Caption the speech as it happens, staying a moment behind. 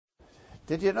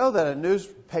Did you know that a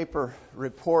newspaper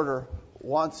reporter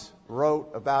once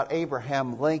wrote about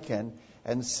Abraham Lincoln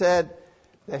and said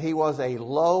that he was a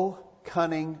low,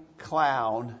 cunning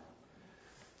clown?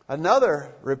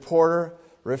 Another reporter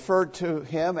referred to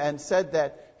him and said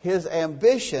that his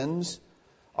ambitions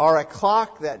are a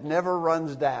clock that never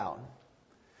runs down.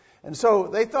 And so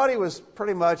they thought he was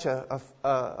pretty much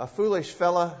a foolish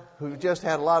fella who just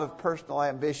had a lot of personal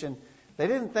ambition. They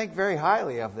didn't think very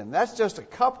highly of them. That's just a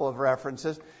couple of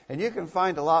references, and you can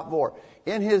find a lot more.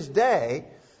 In his day,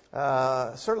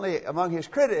 certainly among his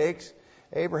critics,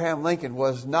 Abraham Lincoln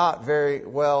was not very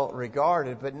well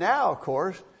regarded. But now, of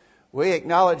course, we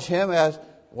acknowledge him as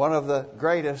one of the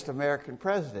greatest American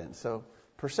presidents. So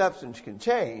perceptions can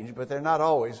change, but they're not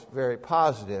always very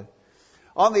positive.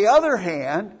 On the other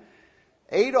hand,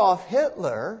 Adolf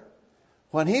Hitler,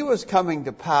 when he was coming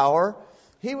to power,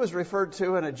 he was referred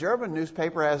to in a German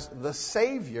newspaper as the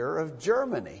savior of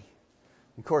Germany.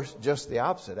 Of course, just the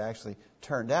opposite actually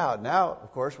turned out. Now,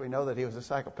 of course, we know that he was a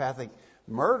psychopathic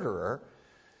murderer.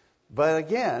 But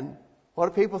again, what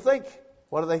do people think?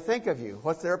 What do they think of you?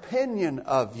 What's their opinion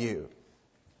of you?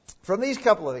 From these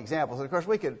couple of examples, and of course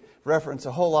we could reference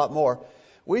a whole lot more,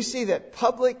 we see that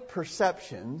public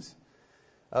perceptions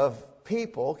of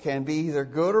people can be either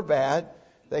good or bad.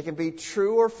 They can be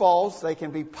true or false. They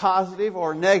can be positive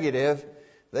or negative.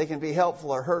 They can be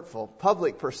helpful or hurtful.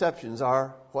 Public perceptions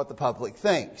are what the public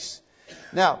thinks.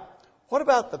 Now, what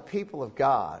about the people of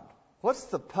God? What's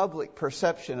the public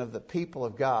perception of the people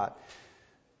of God?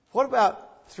 What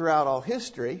about throughout all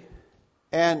history?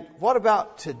 And what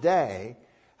about today?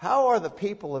 How are the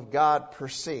people of God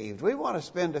perceived? We want to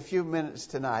spend a few minutes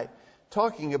tonight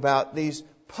talking about these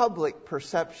public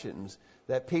perceptions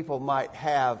that people might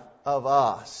have of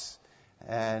us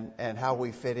and how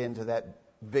we fit into that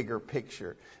bigger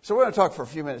picture. So we're going to talk for a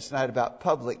few minutes tonight about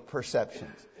public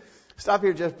perceptions. Stop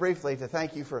here just briefly to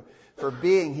thank you for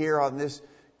being here on this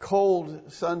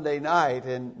cold Sunday night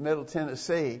in Middle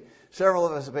Tennessee. Several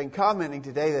of us have been commenting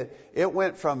today that it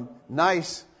went from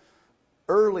nice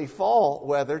early fall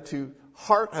weather to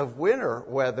heart of winter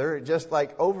weather just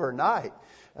like overnight.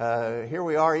 Here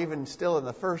we are even still in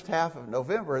the first half of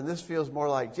November, and this feels more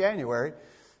like January.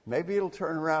 Maybe it'll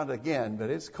turn around again, but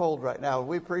it's cold right now.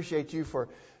 We appreciate you for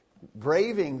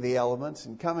braving the elements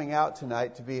and coming out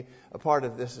tonight to be a part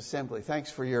of this assembly.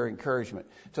 Thanks for your encouragement.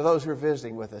 To those who are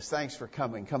visiting with us, thanks for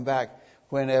coming. Come back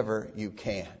whenever you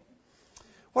can.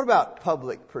 What about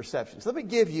public perceptions? Let me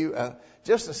give you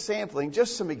just a sampling,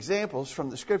 just some examples from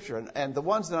the Scripture. And the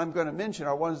ones that I'm going to mention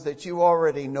are ones that you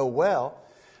already know well.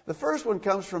 The first one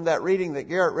comes from that reading that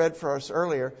Garrett read for us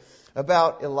earlier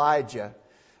about Elijah.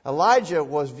 Elijah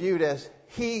was viewed as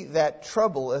he that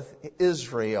troubleth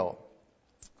Israel.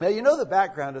 Now, you know the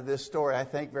background of this story, I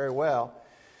think, very well.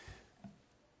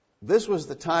 This was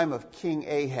the time of King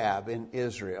Ahab in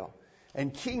Israel.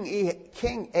 And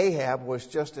King Ahab was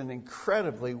just an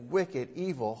incredibly wicked,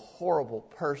 evil, horrible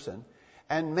person,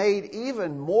 and made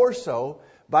even more so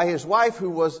by his wife, who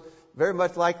was very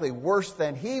much likely worse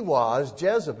than he was,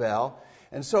 Jezebel.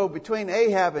 And so between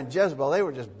Ahab and Jezebel, they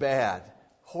were just bad,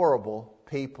 horrible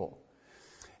people.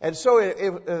 And so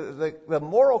the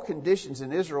moral conditions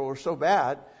in Israel were so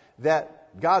bad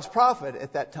that God's prophet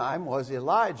at that time was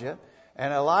Elijah.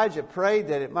 And Elijah prayed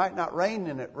that it might not rain,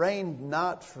 and it rained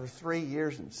not for 3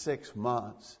 years and 6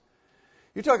 months.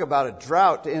 You talk about a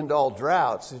drought to end all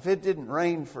droughts. If it didn't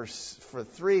rain for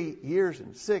 3 years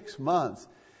and 6 months,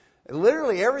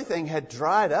 literally everything had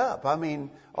dried up. I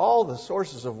mean, all the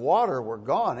sources of water were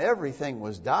gone. Everything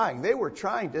was dying. They were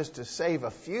trying just to save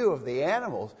a few of the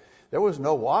animals. There was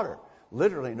no water,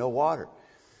 literally no water.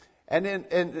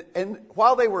 And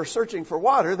while they were searching for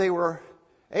water,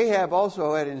 Ahab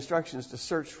also had instructions to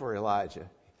search for Elijah.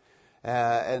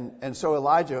 And so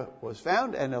Elijah was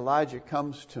found, and Elijah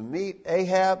comes to meet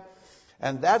Ahab.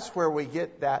 And that's where we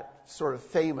get that sort of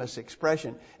famous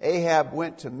expression. Ahab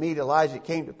went to meet Elijah. It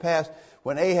came to pass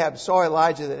when Ahab saw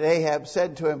Elijah that Ahab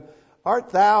said to him,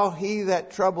 Art thou he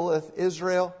that troubleth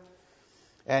Israel?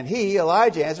 And he,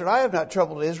 Elijah, answered, I have not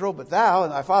troubled Israel, but thou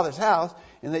and thy father's house,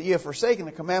 in that ye have forsaken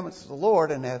the commandments of the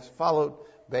Lord and have followed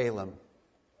Balaam.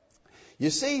 You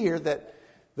see here that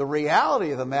the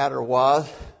reality of the matter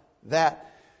was that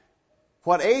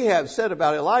what Ahab said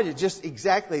about Elijah, just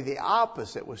exactly the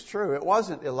opposite was true. It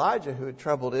wasn't Elijah who had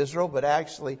troubled Israel, but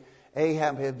actually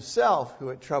Ahab himself who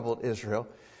had troubled Israel.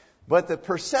 But the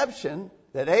perception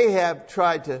that Ahab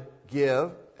tried to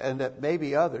give, and that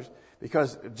maybe others,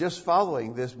 because just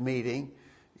following this meeting,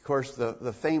 of course,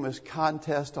 the famous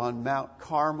contest on Mount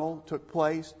Carmel took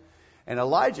place. And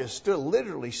Elijah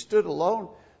literally stood alone,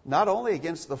 not only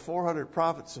against the 400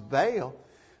 prophets of Baal,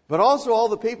 but also all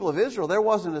the people of Israel. There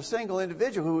wasn't a single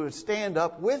individual who would stand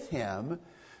up with him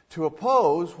to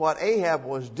oppose what Ahab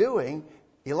was doing.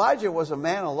 Elijah was a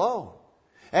man alone.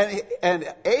 And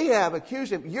Ahab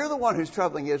accused him, you're the one who's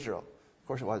troubling Israel. Of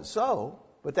course, it wasn't so,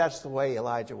 but that's the way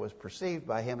Elijah was perceived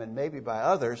by him and maybe by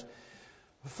others.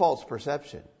 False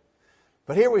perception.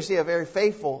 But here we see a very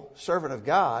faithful servant of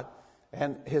God,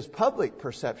 and his public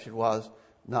perception was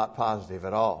not positive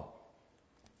at all.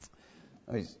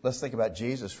 Let's think about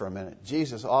Jesus for a minute.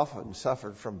 Jesus often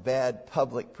suffered from bad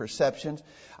public perceptions.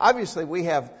 Obviously, we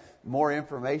have more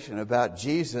information about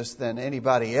Jesus than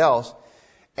anybody else.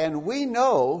 And we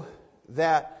know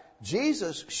that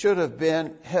Jesus should have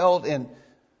been held in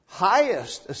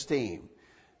highest esteem.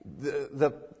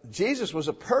 Jesus was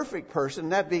a perfect person.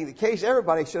 That being the case,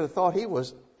 everybody should have thought he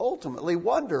was ultimately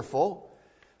wonderful.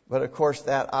 But of course,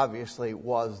 that obviously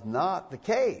was not the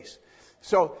case.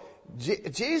 So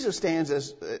Jesus stands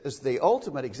as the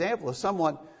ultimate example of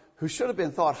someone who should have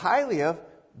been thought highly of,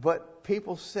 but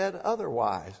people said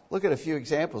otherwise. Look at a few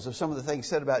examples of some of the things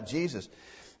said about Jesus.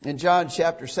 In John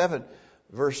chapter 7,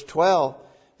 verse 12,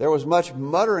 there was much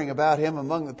muttering about him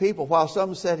among the people, while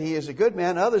some said he is a good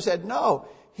man, others said, no,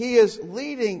 he is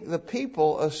leading the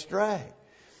people astray.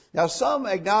 Now, some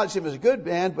acknowledged him as a good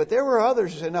man, but there were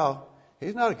others who said, no,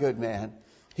 he's not a good man.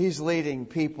 He's leading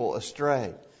people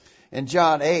astray. In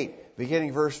John 8,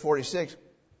 beginning verse 46,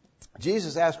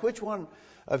 Jesus asked, which one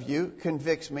of you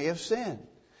convicts me of sin?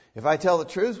 If I tell the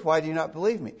truth, why do you not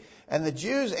believe me? And the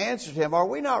Jews answered him, are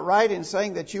we not right in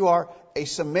saying that you are a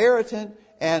Samaritan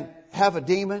and have a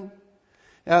demon?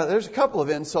 Now, there's a couple of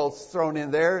insults thrown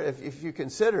in there if you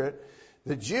consider it.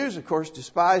 The Jews, of course,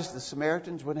 despised the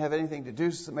Samaritans, wouldn't have anything to do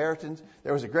with Samaritans.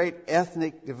 There was a great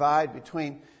ethnic divide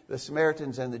between the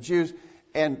Samaritans and the Jews.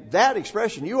 And that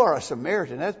expression, you are a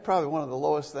Samaritan, that's probably one of the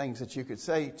lowest things that you could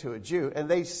say to a Jew. And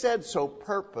they said so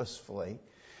purposefully.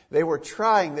 They were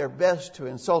trying their best to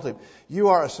insult him. You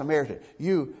are a Samaritan.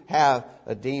 You have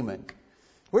a demon.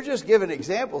 We're just giving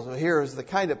examples here as the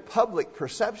kind of public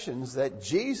perceptions that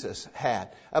Jesus had.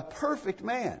 A perfect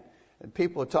man. And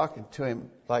people are talking to him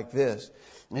like this.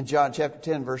 In John chapter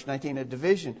 10, verse 19, a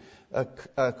division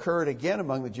occurred again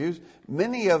among the Jews.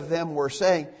 Many of them were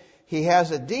saying, he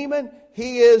has a demon.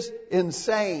 He is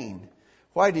insane.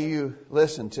 Why do you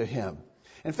listen to him?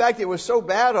 In fact, it was so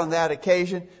bad on that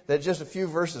occasion that just a few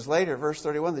verses later, verse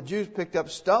 31, the Jews picked up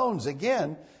stones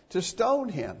again to stone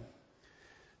him.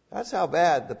 That's how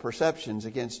bad the perceptions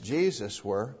against Jesus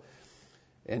were.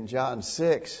 In John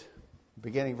 6,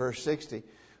 beginning verse 60,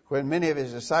 when many of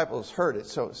his disciples heard it.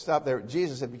 So stop there.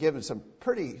 Jesus had given some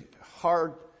pretty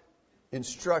hard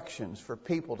instructions for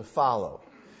people to follow.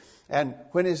 And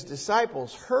when his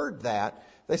disciples heard that,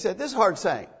 they said, this is hard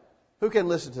saying. Who can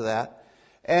listen to that?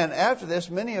 And after this,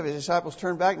 many of his disciples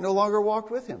turned back and no longer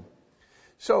walked with him.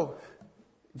 So,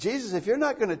 Jesus, if you're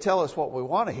not going to tell us what we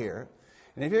want to hear,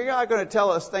 and if you're not going to tell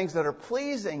us things that are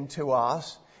pleasing to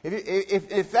us,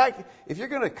 if you're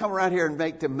going to come around here and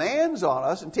make demands on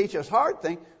us and teach us hard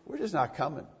things, we're just not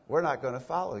coming. We're not going to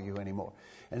follow you anymore.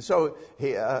 And so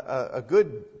a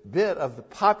good bit of the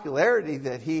popularity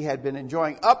that he had been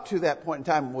enjoying up to that point in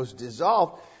time was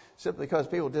dissolved simply because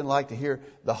people didn't like to hear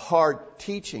the hard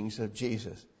teachings of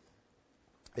Jesus.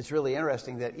 It's really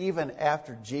interesting that even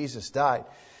after Jesus died,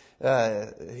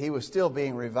 he was still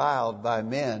being reviled by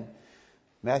men.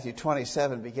 Matthew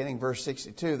 27, beginning verse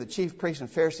 62, the chief priests and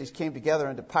Pharisees came together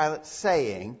unto Pilate,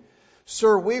 saying,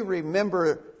 Sir, we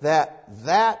remember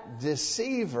that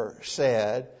deceiver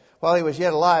said, while he was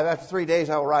yet alive, after 3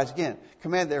 days I will rise again.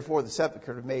 Command therefore the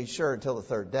sepulchre to be made sure until the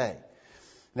third day.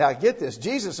 Now get this,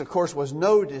 Jesus, of course, was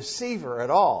no deceiver at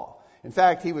all. In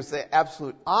fact, he was the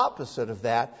absolute opposite of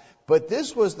that. But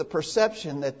this was the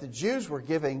perception that the Jews were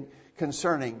giving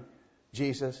concerning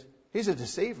Jesus. He's a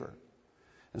deceiver.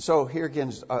 And so here again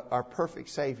is our perfect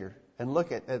Savior. And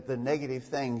look at the negative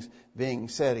things being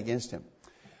said against him.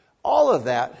 All of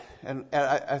that, and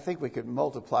I think we could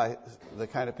multiply the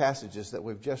kind of passages that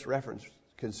we've just referenced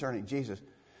concerning Jesus.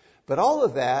 But all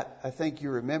of that, I think you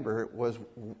remember, was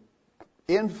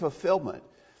in fulfillment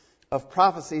of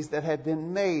prophecies that had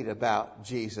been made about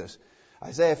Jesus.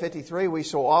 Isaiah 53, we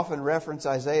so often reference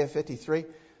Isaiah 53,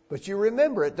 but you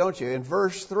remember it, don't you? In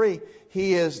verse 3,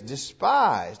 he is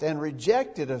despised and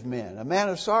rejected of men, a man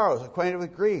of sorrows, acquainted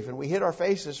with grief, and we hid our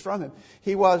faces from him.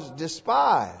 He was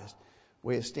despised.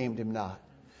 We esteemed him not.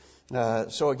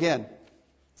 So again,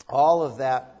 all of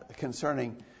that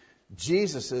concerning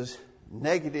Jesus's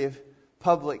negative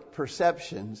public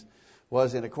perceptions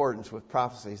was in accordance with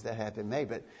prophecies that had been made.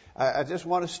 But I just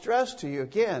want to stress to you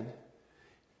again,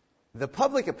 the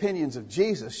public opinions of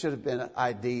Jesus should have been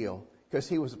ideal. because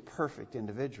he was a perfect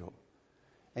individual.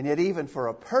 And yet even for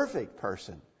a perfect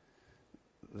person,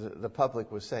 the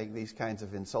public was saying these kinds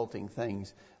of insulting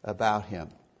things about him.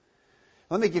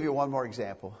 Let me give you one more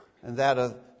example, and that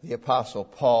of the Apostle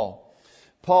Paul.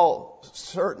 Paul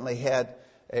certainly had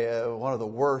one of the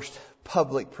worst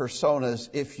public personas,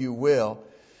 if you will.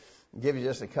 I'll give you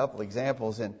just a couple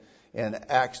examples. In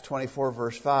Acts 24,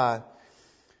 verse 5,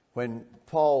 when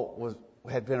Paul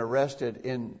had been arrested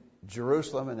in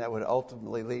Jerusalem, and that would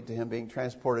ultimately lead to him being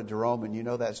transported to Rome, and you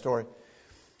know that story.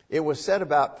 It was said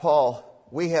about Paul,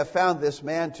 "We have found this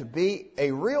man to be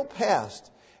a real pest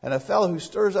and a fellow who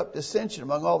stirs up dissension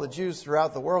among all the Jews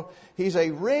throughout the world. He's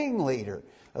a ringleader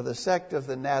of the sect of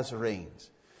the Nazarenes."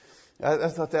 I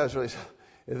thought that was really...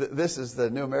 This is the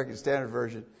New American Standard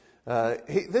Version.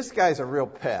 This guy's a real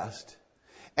pest.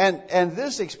 And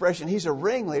this expression, he's a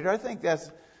ringleader, I think that's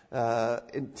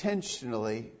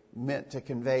intentionally meant to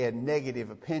convey a negative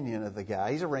opinion of the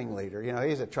guy. He's a ringleader. You know,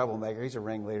 he's a troublemaker. He's a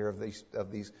ringleader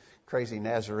of these crazy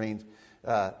Nazarenes.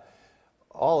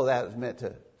 All of that is meant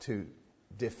to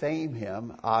defame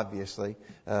him, obviously,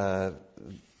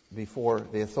 before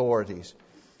the authorities.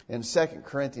 In 2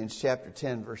 Corinthians chapter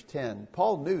 10, verse 10,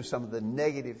 Paul knew some of the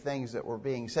negative things that were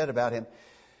being said about him,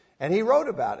 and he wrote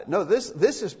about it. No,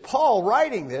 this is Paul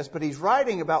writing this, but he's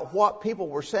writing about what people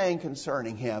were saying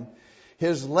concerning him.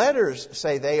 His letters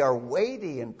say they are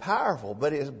weighty and powerful,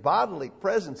 but his bodily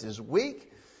presence is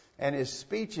weak, and his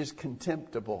speech is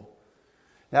contemptible.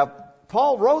 Now,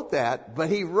 Paul wrote that, but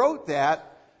he wrote that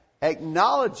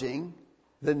acknowledging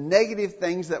the negative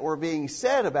things that were being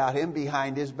said about him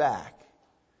behind his back.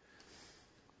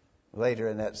 Later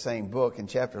in that same book, in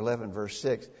chapter 11, verse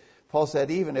 6, Paul said,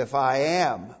 "Even if I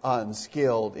am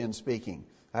unskilled in speaking,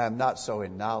 I am not so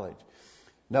in knowledge."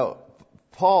 No,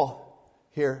 Paul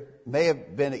here may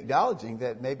have been acknowledging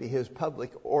that maybe his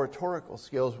public oratorical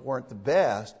skills weren't the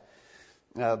best,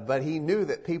 but he knew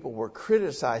that people were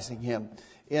criticizing him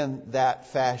in that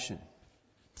fashion.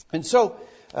 And so,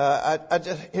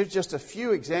 here's just a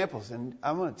few examples, and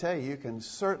I'm going to tell you, you can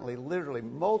certainly literally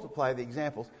multiply the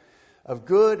examples of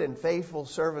good and faithful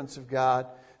servants of God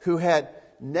who had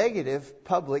negative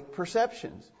public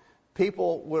perceptions.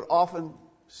 People would often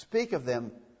speak of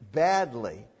them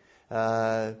badly.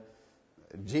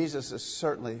 Jesus is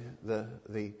certainly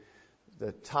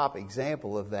the top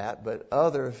example of that, but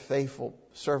other faithful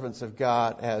servants of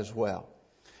God as well.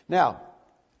 Now,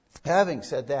 having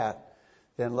said that,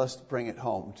 then let's bring it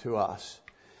home to us.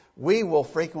 We will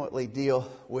frequently deal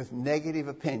with negative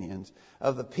opinions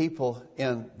of the people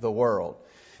in the world.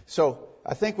 So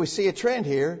I think we see a trend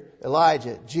here.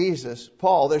 Elijah, Jesus,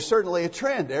 Paul. There's certainly a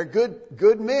trend there.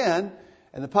 Good men,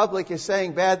 and the public is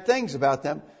saying bad things about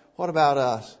them. What about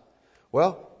us?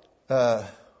 Well,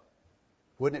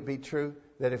 wouldn't it be true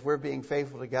that if we're being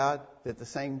faithful to God, that the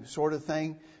same sort of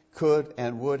thing could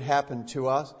and would happen to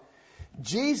us?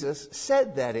 Jesus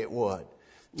said that it would.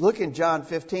 Look in John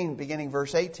 15, beginning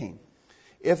verse 18.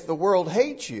 "If the world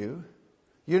hates you,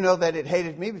 you know that it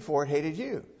hated me before it hated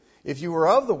you. If you were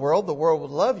of the world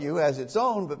would love you as its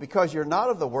own, but because you're not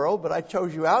of the world, but I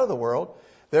chose you out of the world,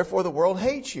 therefore the world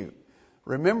hates you.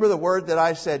 Remember the word that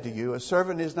I said to you, a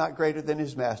servant is not greater than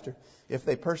his master. If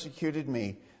they persecuted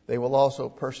me, they will also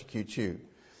persecute you."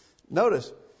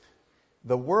 Notice,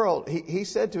 the world, he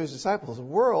said to his disciples, the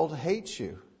world hates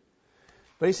you.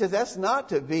 But he said that's not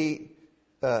to be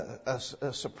a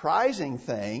surprising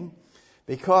thing,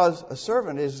 because a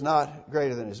servant is not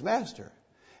greater than his master.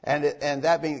 And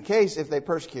that being the case, if they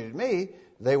persecuted me,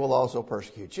 they will also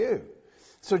persecute you.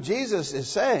 So Jesus is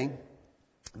saying,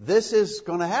 this is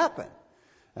going to happen.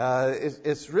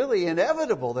 It's really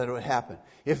inevitable that it would happen.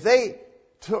 If they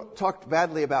talked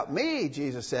badly about me,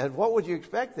 Jesus said, what would you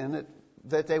expect then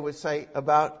that they would say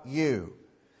about you?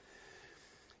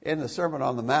 In the Sermon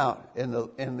on the Mount, in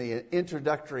the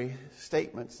introductory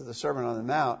statements to the Sermon on the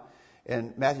Mount,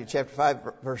 in Matthew chapter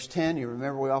 5, verse 10, you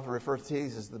remember we often refer to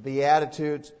these as the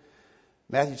Beatitudes.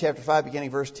 Matthew chapter 5, beginning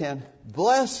verse 10,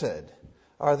 "Blessed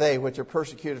are they which are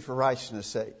persecuted for righteousness'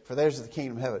 sake, for theirs is the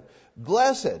kingdom of heaven.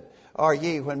 Blessed are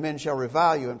ye when men shall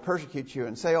revile you and persecute you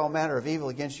and say all manner of evil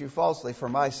against you falsely for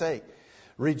my sake.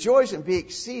 Rejoice and be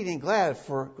exceeding glad,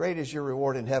 for great is your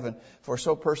reward in heaven, for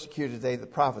so persecuted they the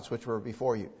prophets which were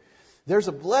before you." There's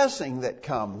a blessing that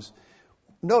comes.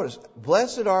 Notice,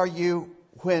 blessed are you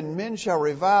when men shall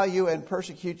revile you and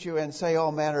persecute you and say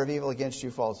all manner of evil against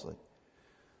you falsely.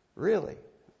 Really?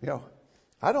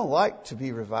 I don't like to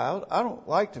be reviled. I don't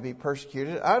like to be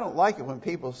persecuted. I don't like it when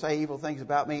people say evil things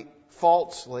about me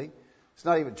falsely. It's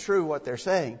not even true what they're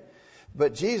saying.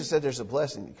 But Jesus said there's a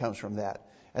blessing that comes from that.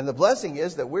 And the blessing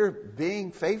is that we're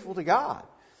being faithful to God.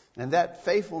 And that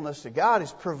faithfulness to God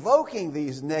is provoking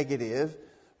these negative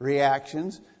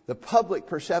reactions, the public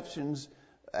perceptions,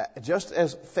 just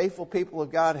as faithful people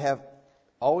of God have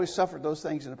always suffered those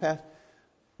things in the past.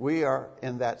 We are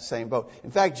in that same boat.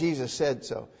 In fact, Jesus said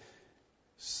so.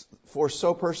 For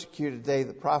so persecuted they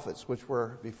the prophets which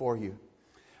were before you.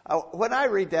 When I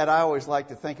read that, I always like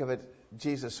to think of it,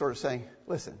 Jesus sort of saying,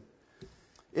 listen,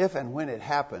 if and when it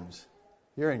happens,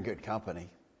 you're in good company.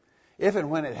 If and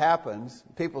when it happens,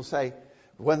 people say,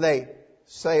 when they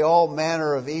say all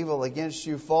manner of evil against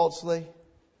you falsely,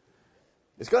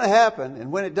 it's going to happen.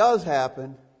 And when it does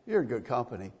happen, you're in good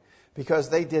company. Because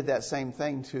they did that same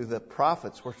thing to the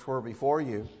prophets which were before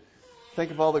you.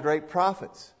 Think of all the great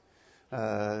prophets.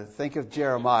 Think of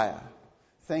Jeremiah.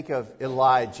 Think of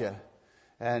Elijah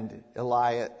and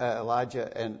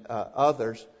Elijah and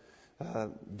others.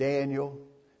 Daniel.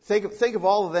 Think of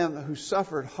all of them who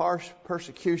suffered harsh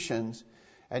persecutions,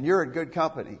 and you're in good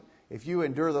company. If you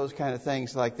endure those kind of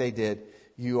things like they did,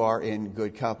 you are in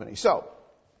good company. So,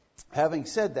 having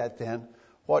said that then,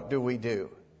 what do we do?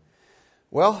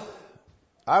 Well,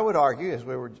 I would argue, as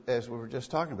we were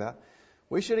just talking about,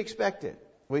 we should expect it.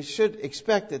 We should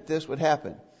expect that this would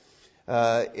happen.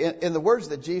 In the words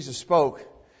that Jesus spoke,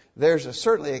 there's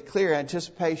certainly a clear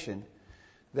anticipation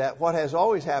that what has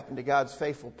always happened to God's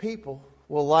faithful people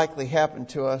will likely happen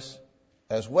to us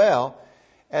as well.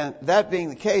 And that being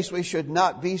the case, we should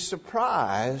not be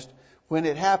surprised when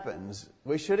it happens.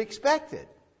 We should expect it.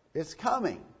 It's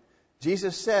coming.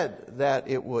 Jesus said that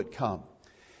it would come.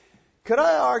 Could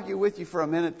I argue with you for a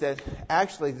minute that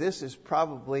actually this is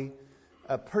probably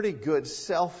a pretty good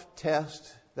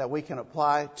self-test that we can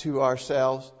apply to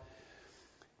ourselves?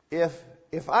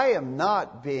 If I am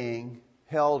not being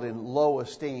held in low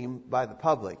esteem by the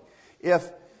public,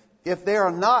 if there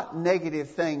are not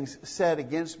negative things said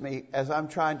against me as I'm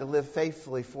trying to live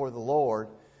faithfully for the Lord,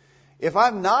 if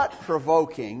I'm not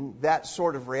provoking that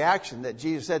sort of reaction that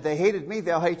Jesus said, they hated me,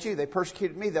 they'll hate you. They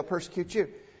persecuted me, they'll persecute you.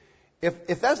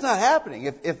 If that's not happening,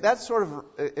 if that sort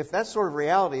of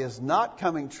reality is not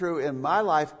coming true in my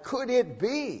life, could it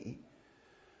be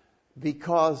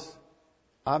because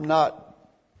I'm not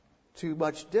too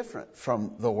much different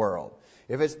from the world?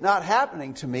 If it's not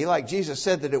happening to me like Jesus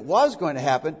said that it was going to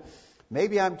happen,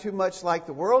 maybe I'm too much like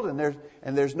the world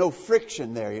and there's no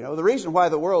friction there. You know, the reason why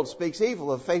the world speaks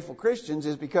evil of faithful Christians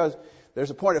is because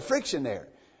there's a point of friction there,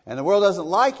 and the world doesn't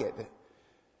like it.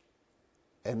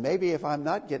 And maybe if I'm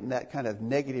not getting that kind of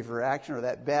negative reaction or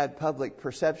that bad public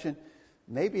perception,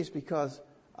 maybe it's because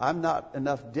I'm not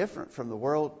enough different from the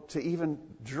world to even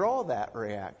draw that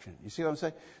reaction. You see what I'm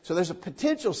saying? So there's a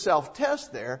potential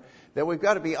self-test there that we've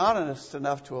got to be honest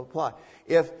enough to apply.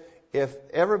 If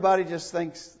everybody just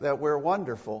thinks that we're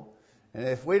wonderful, and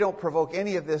if we don't provoke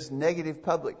any of this negative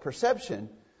public perception,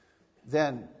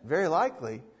 then very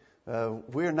likely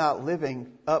we're not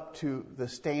living up to the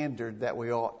standard that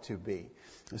we ought to be.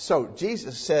 So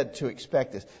Jesus said to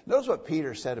expect this. Notice what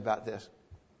Peter said about this.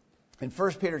 In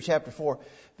 1 Peter chapter 4,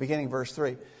 beginning verse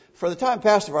 3, for the time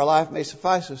past of our life may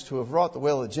suffice us to have wrought the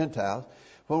will of the Gentiles,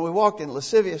 when we walked in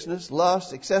lasciviousness,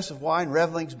 lust, excessive wine,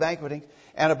 revelings, banquetings,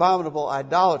 and abominable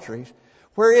idolatries,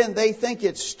 wherein they think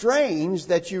it strange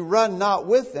that you run not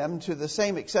with them to the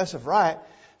same excessive riot,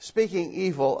 speaking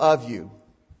evil of you.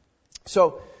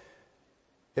 So,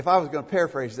 if I was going to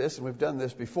paraphrase this, and we've done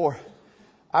this before,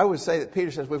 I would say that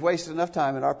Peter says we've wasted enough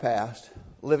time in our past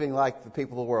living like the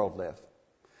people of the world live.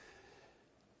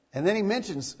 And then he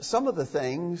mentions some of the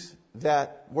things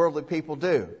that worldly people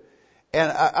do.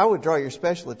 And I would draw your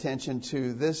special attention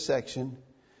to this section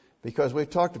because we've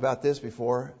talked about this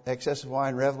before. Excessive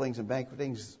wine, revelings, and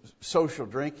banquetings, social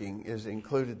drinking is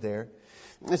included there.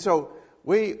 And so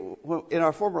in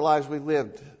our former lives, we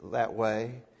lived that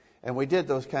way. And we did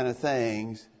those kind of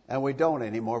things. And we don't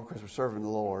anymore because we're serving the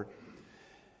Lord.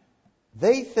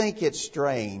 They think it's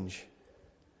strange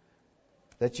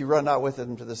that you run not with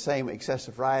them to the same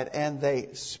excessive riot, and they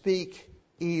speak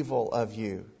evil of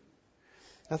you.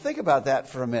 Now think about that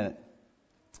for a minute.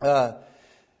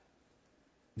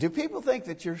 Do people think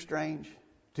that you're strange?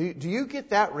 Do you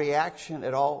get that reaction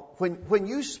at all? When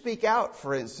you speak out,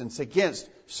 for instance, against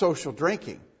social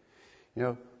drinking, you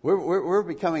know, we're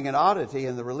becoming an oddity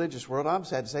in the religious world. I'm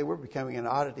sad to say we're becoming an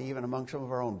oddity even among some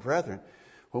of our own brethren.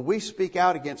 When we speak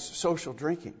out against social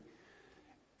drinking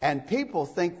and people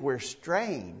think we're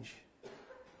strange,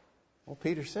 well,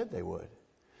 Peter said they would.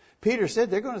 Peter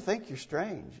said they're going to think you're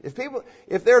strange.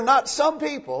 If there are not some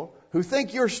people who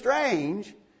think you're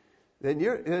strange, then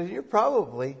you're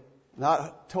probably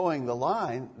not towing the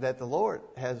line that the Lord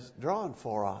has drawn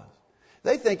for us.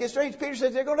 They think it's strange. Peter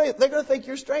says they're going to think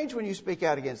you're strange when you speak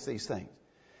out against these things.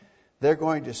 they're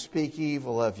going to speak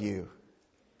evil of you.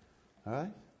 All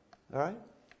right? All right?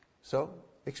 So,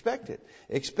 expect it.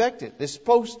 Expect it. It's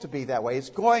supposed to be that way. It's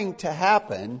going to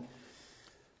happen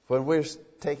when we're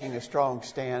taking a strong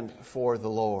stand for the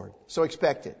Lord. So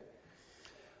expect it.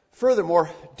 Furthermore,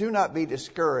 do not be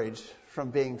discouraged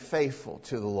from being faithful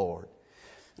to the Lord.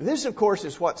 This, of course,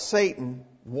 is what Satan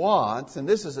wants, and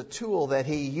this is a tool that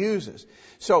he uses.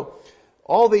 So,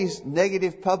 all these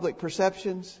negative public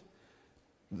perceptions,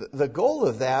 the goal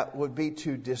of that would be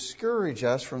to discourage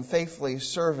us from faithfully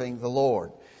serving the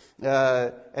Lord.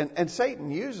 And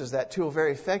Satan uses that tool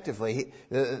very effectively.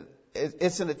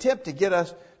 It's an attempt to get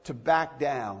us to back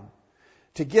down,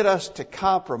 to get us to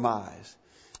compromise,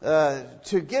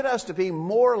 to get us to be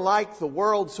more like the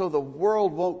world so the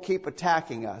world won't keep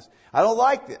attacking us. I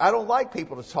don't like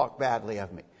people to talk badly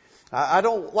of me. I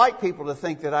don't like people to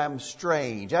think that I'm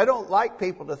strange. I don't like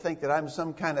people to think that I'm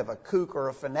some kind of a kook or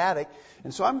a fanatic.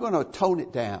 And so I'm going to tone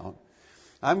it down.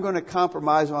 I'm going to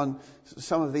compromise on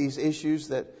some of these issues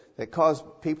that cause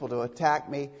people to attack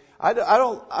me. I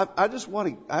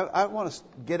want to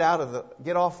get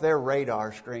off their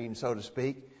radar screen, so to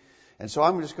speak. And so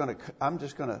I'm just going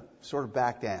to sort of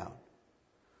back down.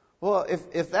 Well,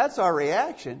 if that's our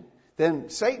reaction, then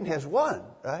Satan has won,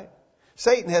 right?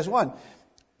 Satan has won.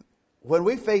 When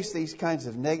we face these kinds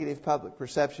of negative public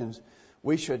perceptions,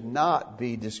 we should not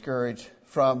be discouraged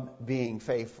from being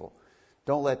faithful.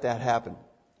 Don't let that happen.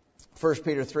 1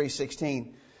 Peter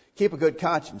 3:16, keep a good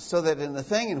conscience, so that in the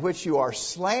thing in which you are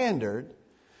slandered,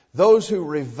 those who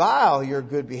revile your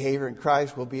good behavior in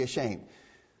Christ will be ashamed.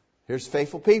 Here's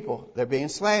faithful people. They're being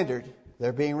slandered.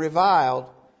 They're being reviled.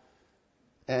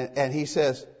 And he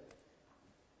says,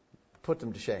 put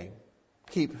them to shame.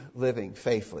 Keep living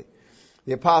faithfully.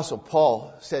 The Apostle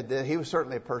Paul said that he was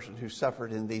certainly a person who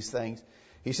suffered in these things.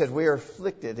 He said, we are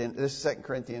afflicted, in this is 2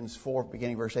 Corinthians 4,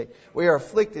 beginning verse 8. We are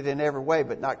afflicted in every way,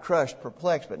 but not crushed,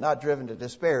 perplexed, but not driven to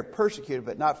despair, persecuted,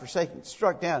 but not forsaken,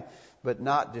 struck down, but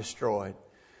not destroyed.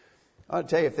 I'll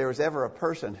tell you, if there was ever a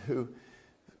person who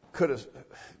could have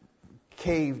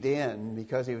caved in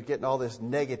because he was getting all this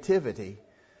negativity,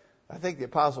 I think the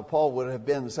Apostle Paul would have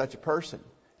been such a person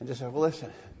and just said, well,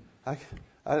 listen, I'm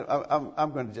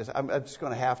just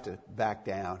going to have to back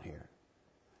down here.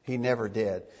 He never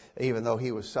did, even though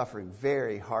he was suffering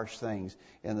very harsh things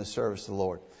in the service of the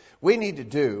Lord. We need to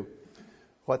do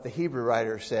what the Hebrew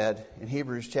writer said in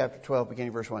Hebrews chapter 12,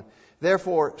 beginning verse 1.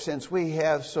 Therefore, since we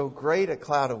have so great a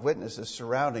cloud of witnesses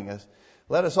surrounding us,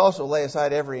 let us also lay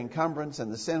aside every encumbrance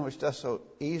and the sin which so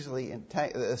easily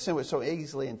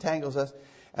entangles us,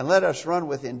 and let us run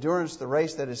with endurance the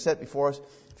race that is set before us,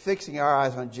 fixing our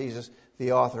eyes on Jesus,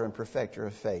 the author and perfecter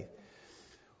of faith.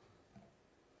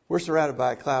 We're surrounded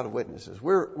by a cloud of witnesses.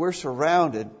 We're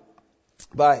surrounded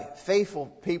by faithful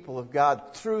people of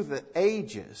God through the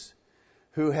ages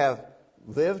who have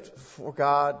lived for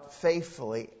God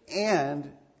faithfully,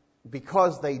 and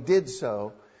because they did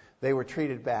so, they were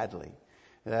treated badly.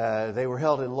 They were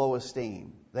held in low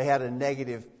esteem. They had a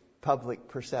negative public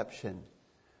perception.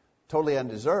 Totally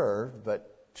undeserved,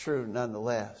 but true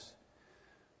nonetheless.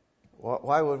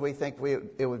 Why would we think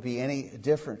it would be any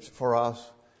different for us?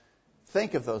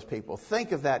 Think of those people.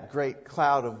 Think of that great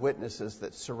cloud of witnesses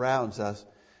that surrounds us.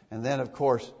 And then, of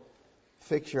course,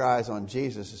 fix your eyes on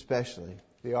Jesus, especially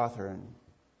the author and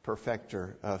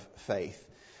perfecter of faith.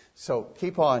 So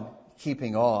keep on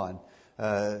keeping on.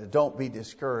 Don't be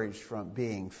discouraged from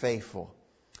being faithful.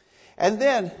 And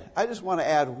then I just want to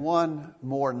add one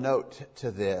more note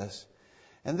to this.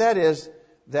 And that is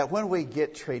that when we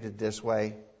get treated this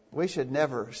way, we should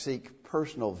never seek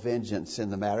personal vengeance in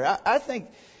the matter. I think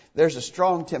there's a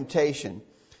strong temptation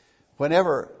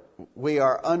whenever we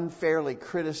are unfairly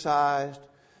criticized,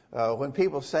 when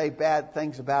people say bad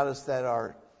things about us that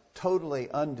are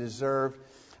totally undeserved.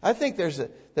 I think there's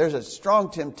a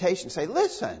strong temptation to say,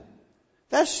 listen,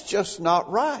 that's just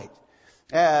not right.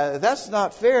 That's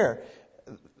not fair.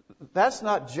 That's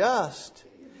not just.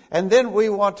 And then we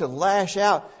want to lash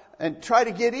out and try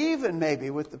to get even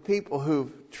maybe with the people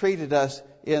who've treated us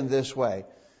in this way.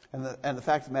 And the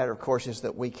fact of the matter, of course, is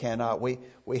that we cannot.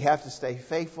 We have to stay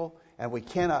faithful, and we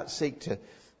cannot seek to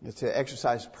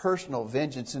exercise personal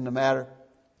vengeance in the matter.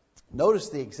 Notice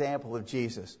the example of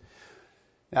Jesus.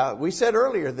 Now, we said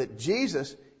earlier that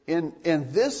Jesus, in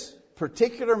this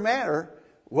particular manner,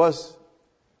 was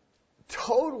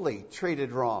totally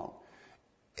treated wrong.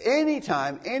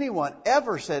 Anytime anyone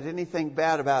ever said anything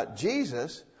bad about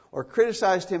Jesus or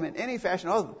criticized him in any fashion,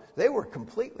 they were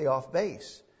completely off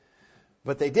base.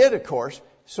 But they did, of course.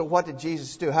 So what did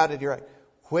Jesus do? How did he write?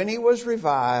 When he was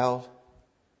reviled,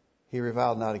 he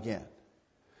reviled not again.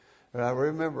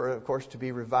 Remember, of course, to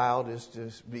be reviled is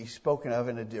to be spoken of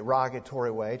in a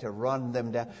derogatory way, to run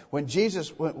them down.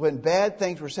 When bad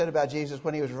things were said about Jesus,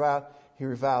 when he was reviled, he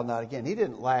reviled not again. He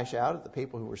didn't lash out at the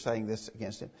people who were saying this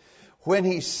against him. When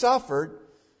he suffered,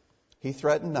 he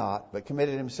threatened not, but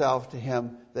committed himself to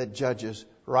him that judges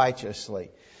righteously.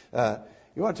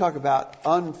 You want to talk about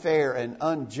unfair and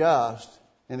unjust.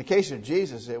 In the case of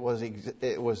Jesus, it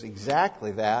was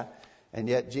exactly that, and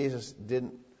yet Jesus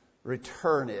didn't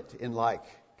return it in like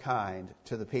kind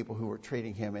to the people who were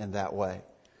treating him in that way.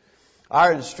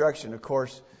 Our instruction, of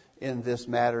course, in this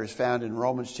matter is found in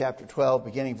Romans chapter 12,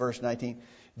 beginning verse 19.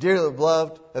 Dearly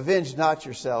beloved, avenge not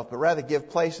yourself, but rather give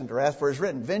place unto wrath, for it is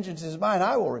written, vengeance is mine,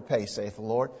 I will repay, saith the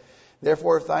Lord.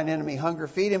 Therefore, if thine enemy hunger,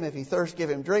 feed him. If he thirst,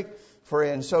 give him drink. For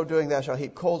in so doing thou shalt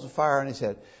heap coals of fire on his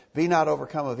head. Be not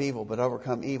overcome of evil, but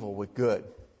overcome evil with good.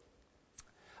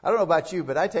 I don't know about you,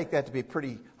 but I take that to be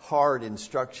pretty hard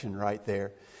instruction right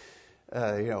there.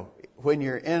 When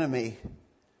your enemy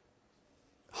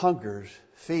hungers,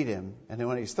 feed him. And then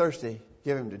when he's thirsty,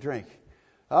 give him to drink.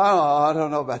 Oh, I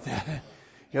don't know about that.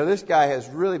 This guy has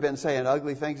really been saying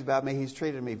ugly things about me. He's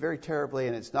treated me very terribly,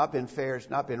 and it's not been fair.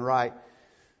 It's not been right.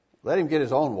 Let him get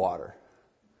his own water.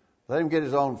 Let him get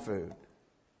his own food.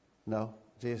 No,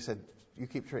 Jesus said, you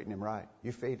keep treating him right.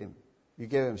 You feed him. You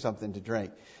give him something to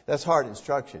drink. That's hard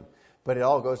instruction, but it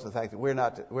all goes to the fact that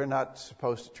we're not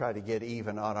supposed to try to get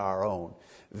even on our own.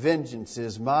 Vengeance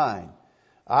is mine.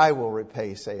 I will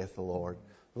repay, saith the Lord.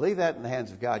 Leave that in the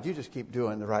hands of God. You just keep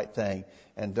doing the right thing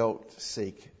and don't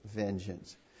seek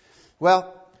vengeance.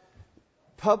 Well,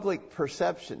 public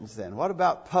perceptions then. What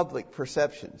about public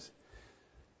perceptions?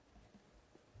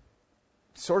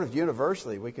 Sort of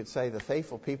universally, we could say the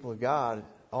faithful people of God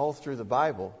all through the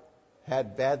Bible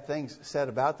had bad things said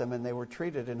about them, and they were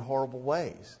treated in horrible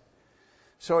ways.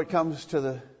 So it comes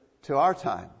to our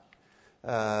time.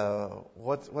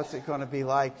 What's it going to be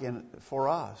like for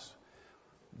us?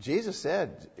 Jesus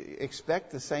said,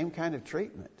 expect the same kind of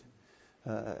treatment,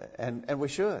 and we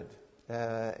should.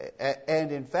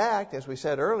 And in fact, as we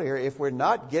said earlier, if we're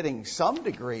not getting some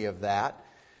degree of that,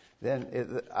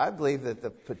 then I believe that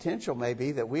the potential may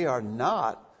be that we are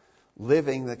not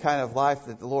living the kind of life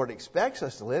that the Lord expects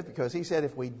us to live, because He said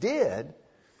if we did,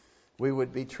 we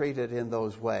would be treated in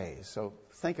those ways. So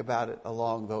think about it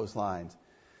along those lines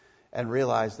and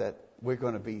realize that we're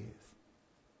going to be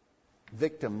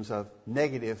victims of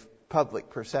negative public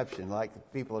perception like the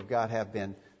people of God have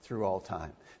been through all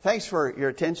time. Thanks for your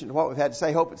attention to what we've had to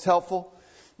say. Hope it's helpful.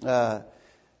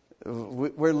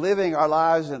 We're living our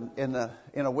lives in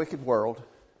a wicked world,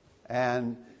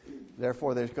 and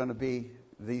therefore there's going to be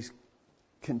these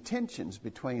contentions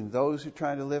between those who are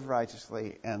trying to live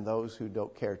righteously and those who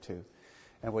don't care to,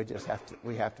 and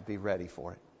we have to be ready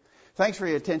for it. Thanks for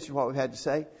your attention to what we've had to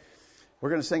say. We're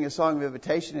going to sing a song of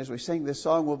invitation. As we sing this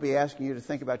song, we'll be asking you to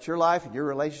think about your life and your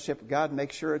relationship with God and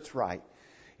make sure it's right.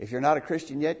 If you're not a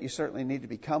Christian yet, you certainly need to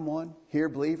become one. Hear,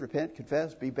 believe, repent,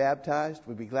 confess, be baptized.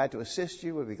 We'd be glad to assist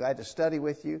you. We'd be glad to study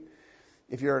with you.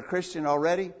 If you're a Christian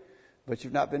already, but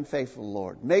you've not been faithful to the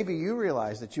Lord, maybe you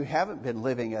realize that you haven't been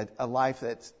living a life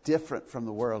that's different from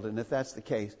the world. And if that's the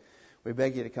case, we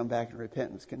beg you to come back in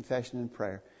repentance, confession, and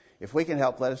prayer. If we can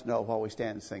help, let us know while we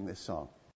stand and sing this song.